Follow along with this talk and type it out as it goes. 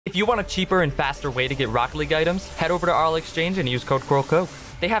If you want a cheaper and faster way to get Rocket League items, head over to RL Exchange and use code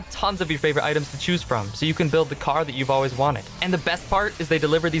CoralCoke. They have tons of your favorite items to choose from, so you can build the car that you've always wanted. And the best part is they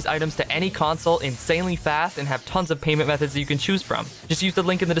deliver these items to any console insanely fast and have tons of payment methods that you can choose from. Just use the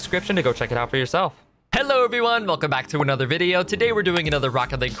link in the description to go check it out for yourself. Hello everyone, welcome back to another video. Today we're doing another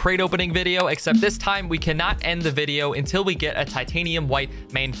Rocket League crate opening video, except this time we cannot end the video until we get a titanium white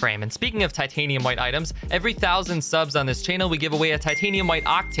mainframe. And speaking of titanium white items, every 1,000 subs on this channel we give away a titanium white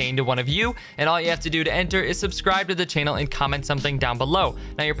octane to one of you, and all you have to do to enter is subscribe to the channel and comment something down below.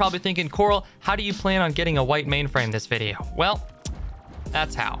 Now you're probably thinking, Coral, how do you plan on getting a white mainframe this video? Well,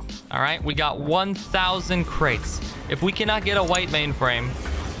 that's how. All right, we got 1,000 crates. If we cannot get a white mainframe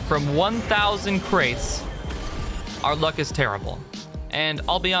from 1,000 crates, our luck is terrible. And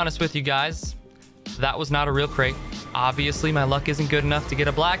I'll be honest with you guys, that was not a real crate. Obviously, my luck isn't good enough to get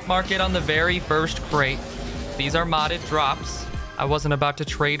a black market on the very first crate. These are modded drops. I wasn't about to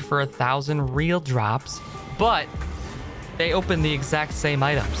trade for 1,000 real drops, but they open the exact same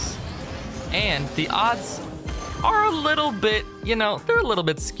items. And the odds are a little bit, they're a little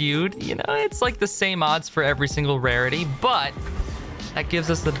bit skewed. It's like the same odds for every single rarity, but that gives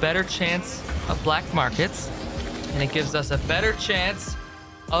us the better chance of black markets, and it gives us a better chance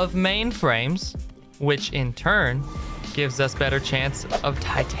of mainframes, which in turn gives us better chance of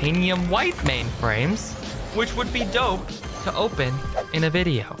titanium white mainframes, which would be dope to open in a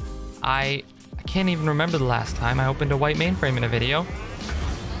video. I can't even remember the last time I opened a white mainframe in a video.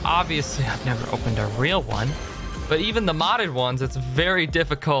 Obviously, I've never opened a real one, but even the modded ones, it's very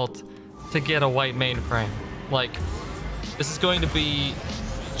difficult to get a white mainframe. Like, this is going to be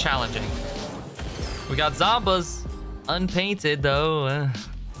challenging. We got Zombas unpainted though.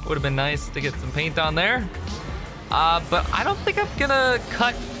 Would have been nice to get some paint on there. But I don't think I'm gonna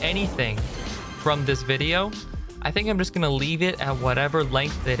cut anything from this video. I think I'm just gonna leave it at whatever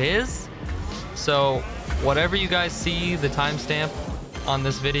length it is. So whatever you guys see the timestamp on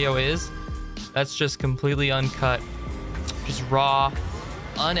this video is, that's just completely uncut. Just raw,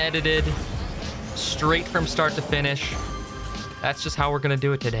 unedited, straight from start to finish. That's just how we're gonna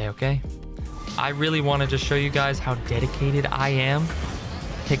do it today, okay? I really want to just show you guys how dedicated I am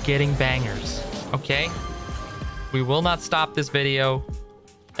to getting bangers, okay? We will not stop this video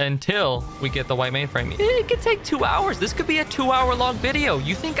until we get the white mainframe. It could take 2 hours. This could be a 2-hour long video.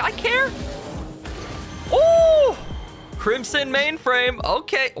 You think I care? Oh! Crimson mainframe.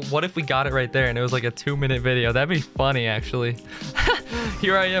 Okay. What if we got it right there and it was like a 2-minute video? That'd be funny, actually.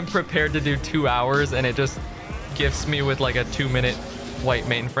 Here I am prepared to do 2 hours and it just gifts me with like a 2-minute white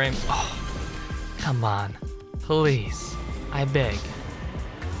mainframe. Oh, come on. Please. I beg.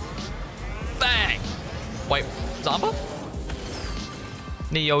 Bang! White Zomba?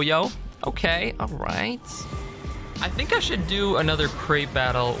 Neo-yo. Okay, alright. I think I should do another crate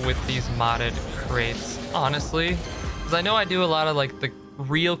battle with these modded crates, honestly. Because I know I do a lot of like the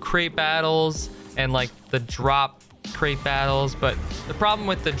real crate battles and like the drop crate battles, but the problem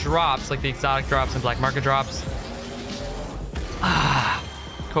with the drops, like the exotic drops and black market drops,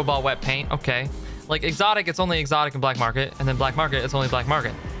 cobalt wet paint, okay. Like exotic, it's only exotic and black market, and then black market, it's only black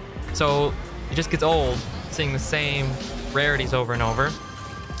market. So it just gets old seeing the same rarities over and over.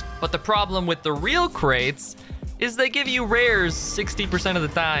 But the problem with the real crates is they give you rares 60% of the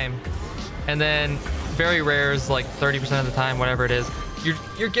time, and then very rares like 30% of the time, whatever it is.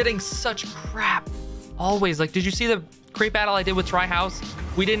 You're getting such crap always. Like, did you see the crate battle I did with Try House?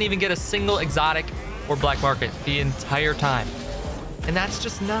 We didn't even get a single exotic or black market the entire time. And that's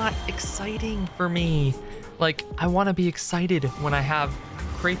just not exciting for me. Like, I want to be excited when I have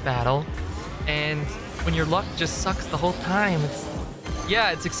crate battle, and when your luck just sucks the whole time.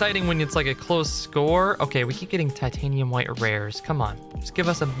 It's exciting when it's like a close score. Okay, we keep getting titanium white rares. Come on, just give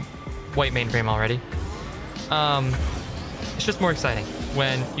us a white mainframe already. It's just more exciting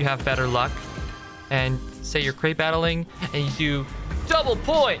when you have better luck, and say you're crate battling and you do double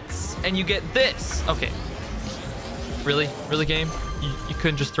points and you get this. Okay, really game? You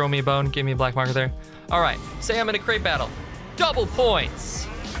couldn't just throw me a bone, give me a black marker there? All right, say I'm in a crate battle. Double points.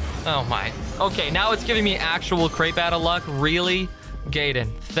 Oh my. Okay, now it's giving me actual crate battle luck. Really?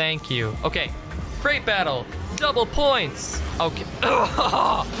 Gaiden, thank you. Okay, crate battle. Double points. Okay.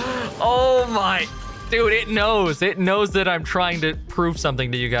 Oh my. Dude, it knows. It knows that I'm trying to prove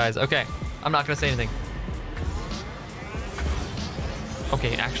something to you guys. Okay, I'm not gonna say anything.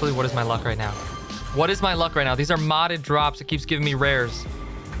 Okay, actually, what is my luck right now? What is my luck right now? These are modded drops. It keeps giving me rares.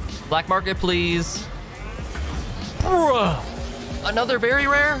 Black market, please. Bruh. Another very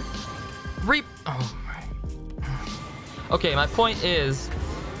rare? Oh my. Okay, my point is,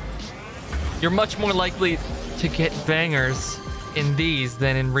 you're much more likely to get bangers in these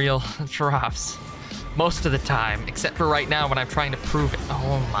than in real drops. Most of the time, except for right now when I'm trying to prove it.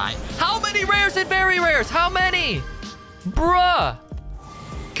 Oh my. How many rares and very rares? How many? Bruh.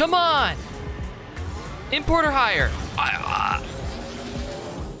 Come on. Import or higher.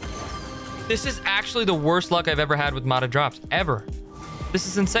 This is actually the worst luck I've ever had with modded drops. Ever. This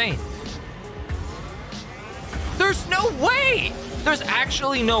is insane. There's no way. There's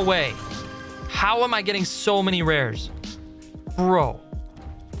actually no way. How am I getting so many rares? Bro.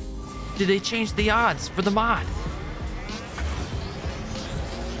 Did they change the odds for the mod?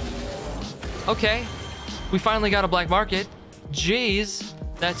 Okay. We finally got a black market. Jeez.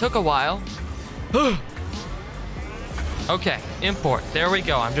 That took a while. Okay. Import. There we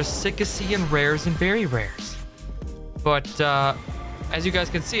go. I'm just sick of seeing rares and very rares. But, as you guys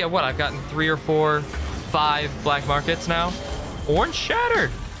can see, I've gotten 3 or 4, 5 black markets now. Orange shattered.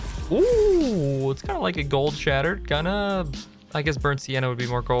 Ooh, it's kind of like a gold shattered. Kind of, I guess burnt sienna would be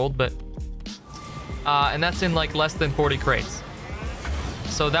more gold, but... and that's in like less than 40 crates.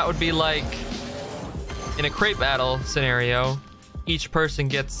 So that would be like, in a crate battle scenario, each person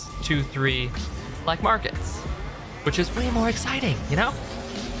gets 2, 3 black markets, which is way more exciting, you know?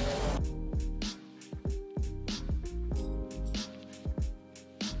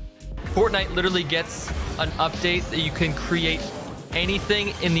 Fortnite literally gets an update that you can create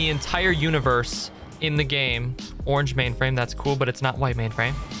anything in the entire universe in the game. Orange mainframe, that's cool, but it's not white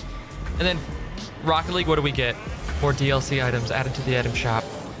mainframe. And then Rocket League, what do we get? More DLC items added to the item shop.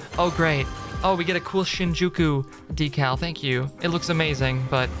 Oh, great. Oh, we get a cool Shinjuku decal. Thank you. It looks amazing,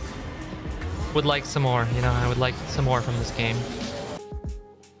 but would like some more. You know, I would like some more from this game.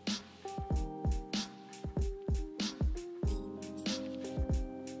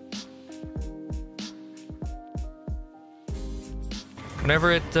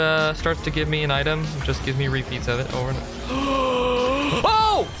 Whenever it starts to give me an item, it just gives me repeats of it over and over.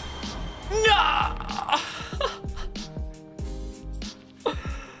 Oh! No!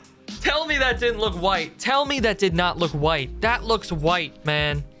 Tell me that didn't look white. Tell me that did not look white. That looks white,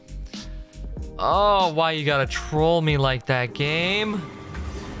 man. Oh, why you gotta troll me like that, game?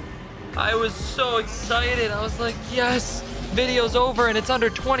 I was so excited. I was like, yes, video's over and it's under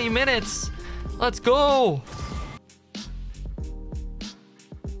 20 minutes. Let's go.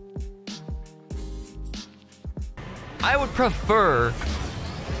 I would prefer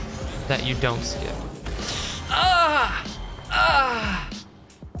that you don't skip.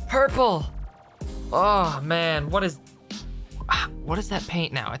 Purple. Oh man, what is that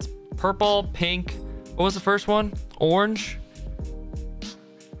paint now? It's purple, pink. What was the first one? Orange.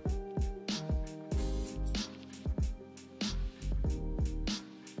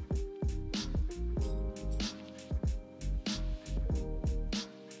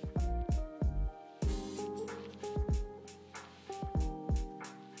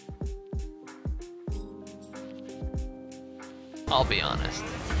 I'll be honest.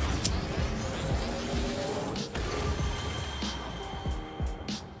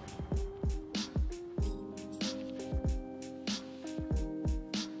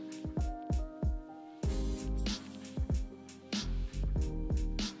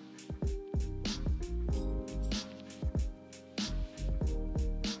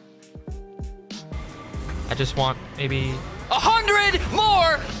 I just want maybe 100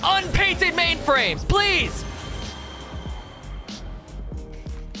 more unpainted mainframes, please.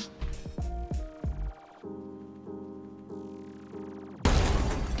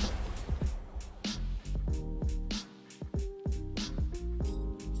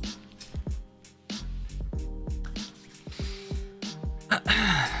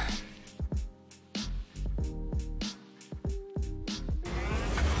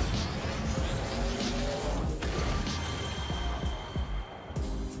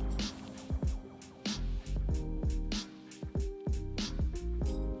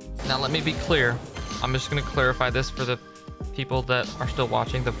 Now let me be clear. I'm just gonna clarify this for the people that are still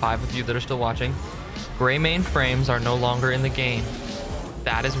watching, the 5 of you that are still watching. Gray mainframes are no longer in the game.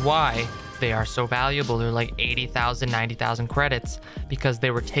 That is why they are so valuable. They're like 80,000, 90,000 credits because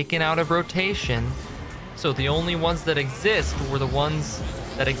they were taken out of rotation. So the only ones that exist were the ones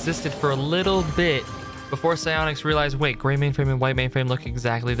that existed for a little bit before Psyonix realized, wait, gray mainframe and white mainframe look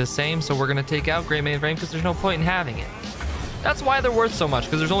exactly the same, so we're gonna take out gray mainframe because there's no point in having it. That's why they're worth so much,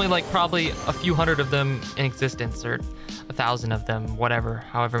 because there's only like probably a few hundred of them in existence, or 1,000 of them, whatever,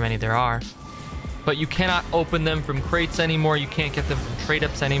 however many there are. But you cannot open them from crates anymore. You can't get them from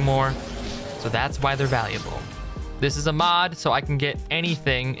trade-ups anymore. So that's why they're valuable. This is a mod, so I can get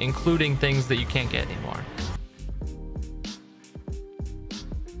anything, including things that you can't get anymore.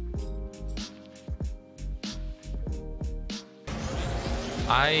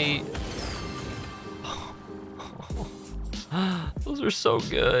 Those are so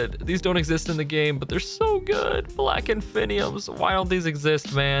good. These don't exist in the game, but they're so good. Black Infiniums. Why don't these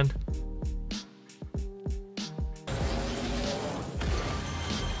exist, man?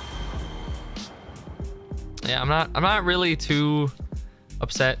 Yeah, I'm not really too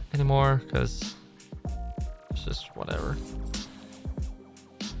upset anymore because it's just whatever.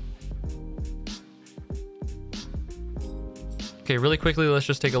 Okay, really quickly, let's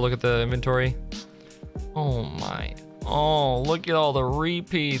just take a look at the inventory. Oh my. Oh, look at all the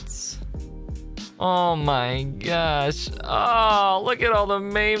repeats. Oh my gosh. Oh, look at all the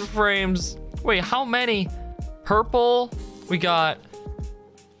mainframes. Wait, how many? Purple. We got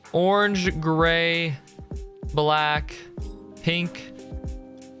orange, gray, black, pink,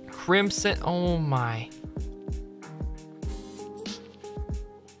 crimson. Oh my.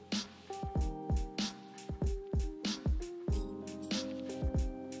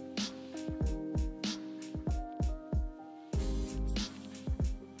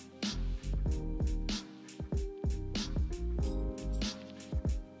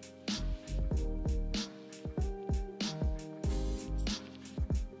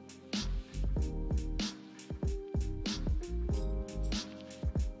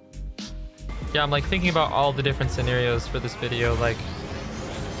 Yeah, I'm like thinking about all the different scenarios for this video. Like,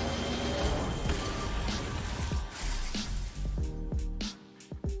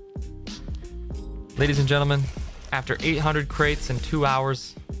 ladies and gentlemen, after 800 crates in 2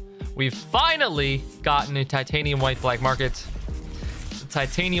 hours, we've finally gotten a titanium white black market. It's a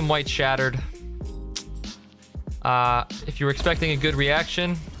titanium white shattered. If you were expecting a good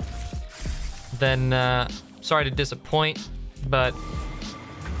reaction, then sorry to disappoint, but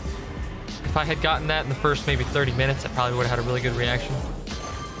if I had gotten that in the first maybe 30 minutes, I probably would have had a really good reaction.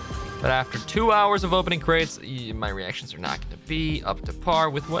 But after 2 hours of opening crates, my reactions are not going to be up to par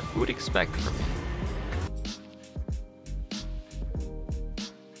with what you would expect from me.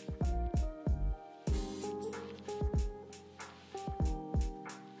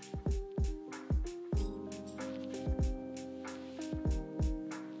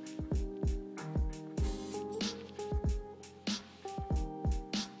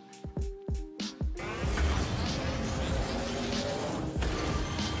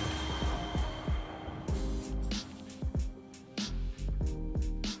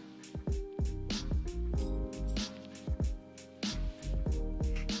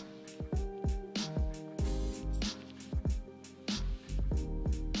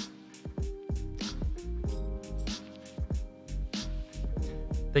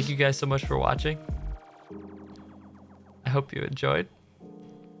 Thank you guys so much for watching. I hope you enjoyed. And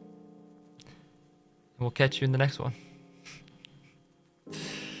we'll catch you in the next one.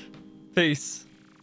 Peace.